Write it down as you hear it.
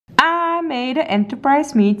made an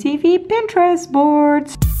Enterpriseme TV Pinterest board.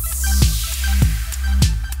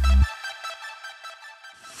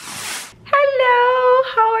 Hello,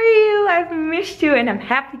 how are you? I've missed you and I'm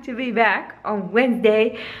happy to be back on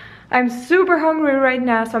Wednesday. I'm super hungry right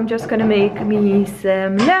now, so I'm just gonna make me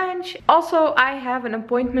some lunch. Also, I have an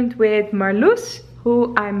appointment with Marloes,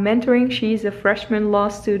 who I'm mentoring. She's a freshman law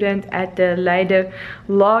student at the Leiden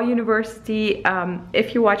Law University.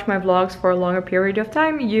 If you watch my vlogs for a longer period of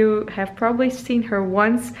time, you have probably seen her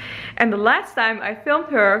once. And the last time I filmed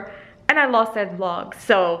her and I lost that vlog.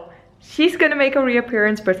 So she's gonna make a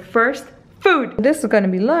reappearance, but first, food. This is gonna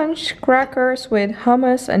be lunch, crackers with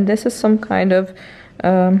hummus, and this is some kind of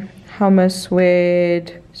hummus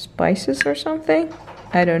with spices or something.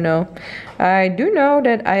 I don't know. I do know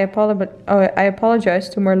that I apologize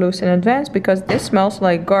to Marloes in advance because this smells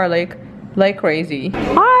like garlic like crazy.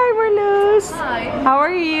 Hi Marloes! Hi. How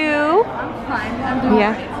are you? I'm fine. I'm doing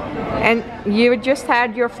Yeah. And you just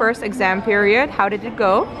had your first exam period. How did it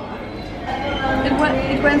go? It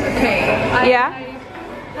went okay. I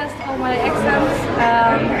passed all my exams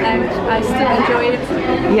and I still enjoy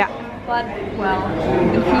it. Yeah. But well,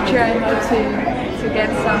 in the future I hope to get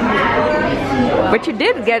some. Well, But you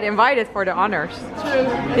did get invited for the honors. true.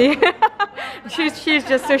 Yeah. she's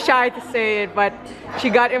just so shy to say it, but she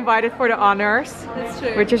got invited for the honors. That's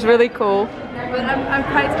true. Which is really cool. But I'm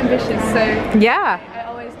quite ambitious, so Yeah. I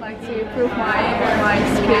always like to prove my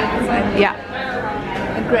skills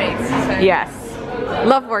and grades. So. Yes.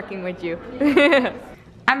 Love working with you.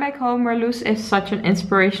 I'm back home. Marloes is such an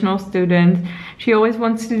inspirational student. She always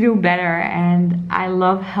wants to do better and I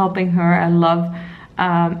love helping her. I love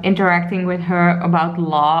interacting with her about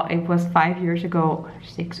law. It was 5 years ago,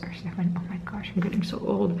 6 or 7. Oh my gosh, I'm getting so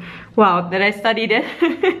old. Wow, that I studied it.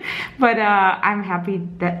 But I'm happy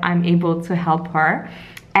that I'm able to help her.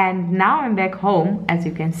 And now I'm back home, as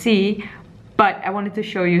you can see. But I wanted to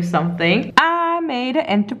show you something. I made an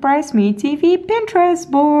Enterpriseme TV Pinterest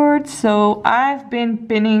board. So I've been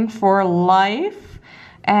pinning for life.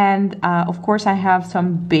 And of course I have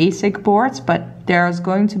some basic boards, but there's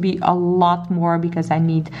going to be a lot more because I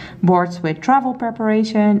need boards with travel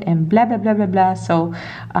preparation and blah blah blah blah blah. So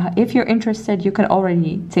if you're interested, you can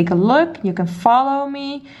already take a look. You can follow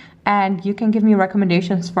me. And you can give me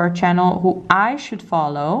recommendations for a channel who I should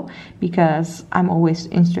follow because I'm always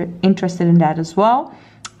interested in that as well.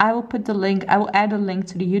 I will put the link, I will add a link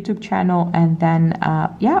to the YouTube channel and then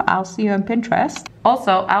yeah, I'll see you on Pinterest.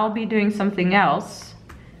 Also, I'll be doing something else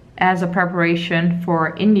as a preparation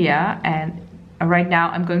for India, and right now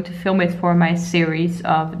I'm going to film it for my series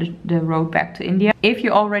of the road back to India. If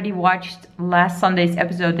you already watched last Sunday's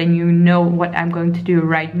episode, then you know what I'm going to do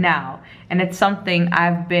right now. And it's something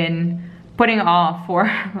I've been putting off for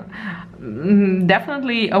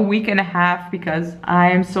definitely a week and a half because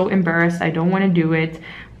I am so embarrassed. I don't want to do it,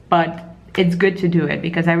 but it's good to do it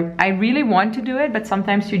because I really want to do it, but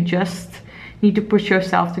sometimes you just need to push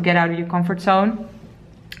yourself to get out of your comfort zone.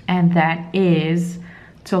 And that is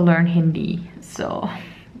to learn Hindi. So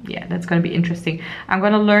yeah, that's gonna be interesting. I'm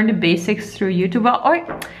gonna learn the basics through YouTube. Well,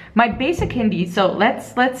 or my basic Hindi. So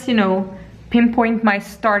let's you know, pinpoint my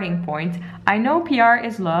starting point. I know PR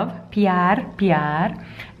is love. PR.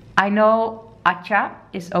 I know acha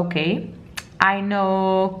is okay. I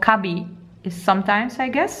know kabi is sometimes, I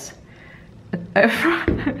guess.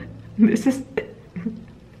 This is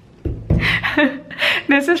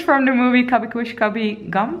this is from the movie Kabhi Khushi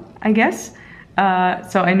Kabhie Gham, I guess.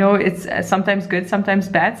 So I know it's sometimes good, sometimes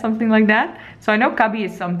bad, something like that. So I know kabi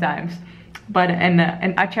is sometimes. But and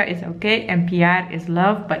acha is okay, and PR is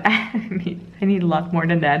love, but I need a lot more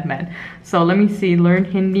than that, man. So let me see, learn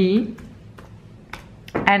Hindi.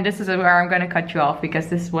 And this is where I'm gonna cut you off because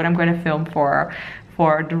this is what I'm gonna film for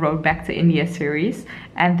the Road Back to India series.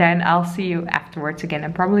 And then I'll see you afterwards again.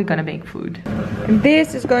 I'm probably gonna make food. And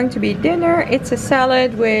this is going to be dinner. It's a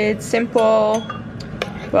salad with simple,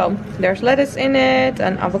 well, there's lettuce in it,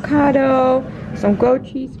 an avocado, some goat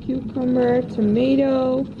cheese, cucumber,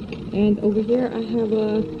 tomato, and over here I have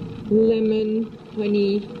a lemon,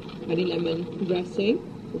 honey lemon dressing,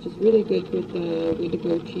 which is really good with the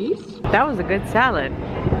goat cheese. That was a good salad.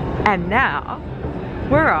 And now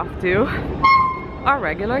we're off to our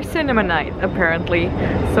regular cinema night, apparently.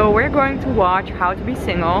 So we're going to watch How to Be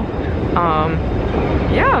Single.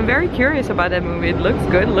 Yeah, I'm very curious about that movie. It looks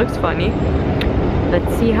good, it looks funny.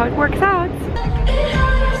 Let's see how it works out.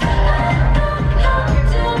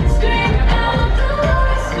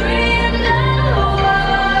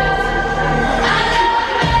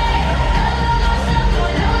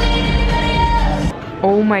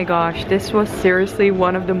 Oh my gosh, this was seriously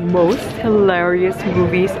one of the most hilarious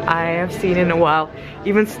movies I have seen in a while.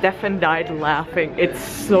 Even Stefan died laughing. It's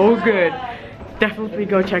so good. Definitely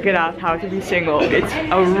go check it out, How to Be Single. It's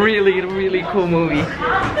a really, really cool movie.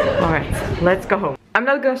 Alright, let's go home. I'm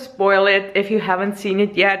not gonna spoil it if you haven't seen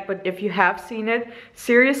it yet, but if you have seen it,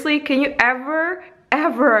 seriously, can you ever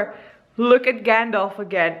look at Gandalf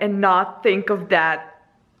again and not think of that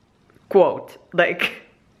quote? Like,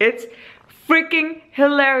 it's freaking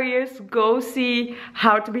hilarious. Go see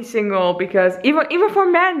How to Be Single, because even for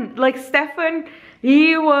men, like Stefan,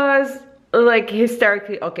 he was like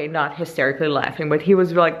hysterically, okay, not hysterically laughing, but he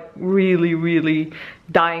was like really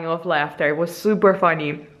dying of laughter. It was super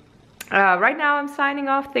funny. Right now I'm signing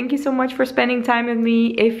off. Thank you so much for spending time with me.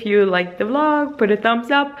 If you liked the vlog, put a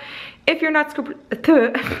thumbs up. If you're not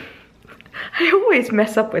I always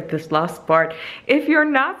mess up with this last part. If you're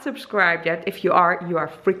not subscribed yet, if you are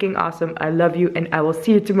freaking awesome. I love you and I will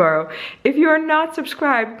see you tomorrow. If you are not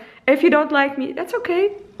subscribed, if you don't like me, that's okay.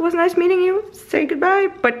 It was nice meeting you. Say goodbye.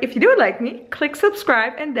 But if you do like me, click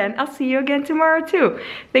subscribe and then I'll see you again tomorrow too.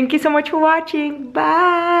 Thank you so much for watching.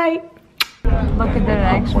 Bye. Look at the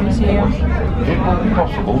Rex Museum.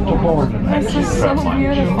 This is so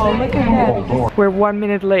beautiful. Look at that. We're 1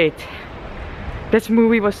 minute late. This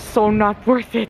movie was so not worth it.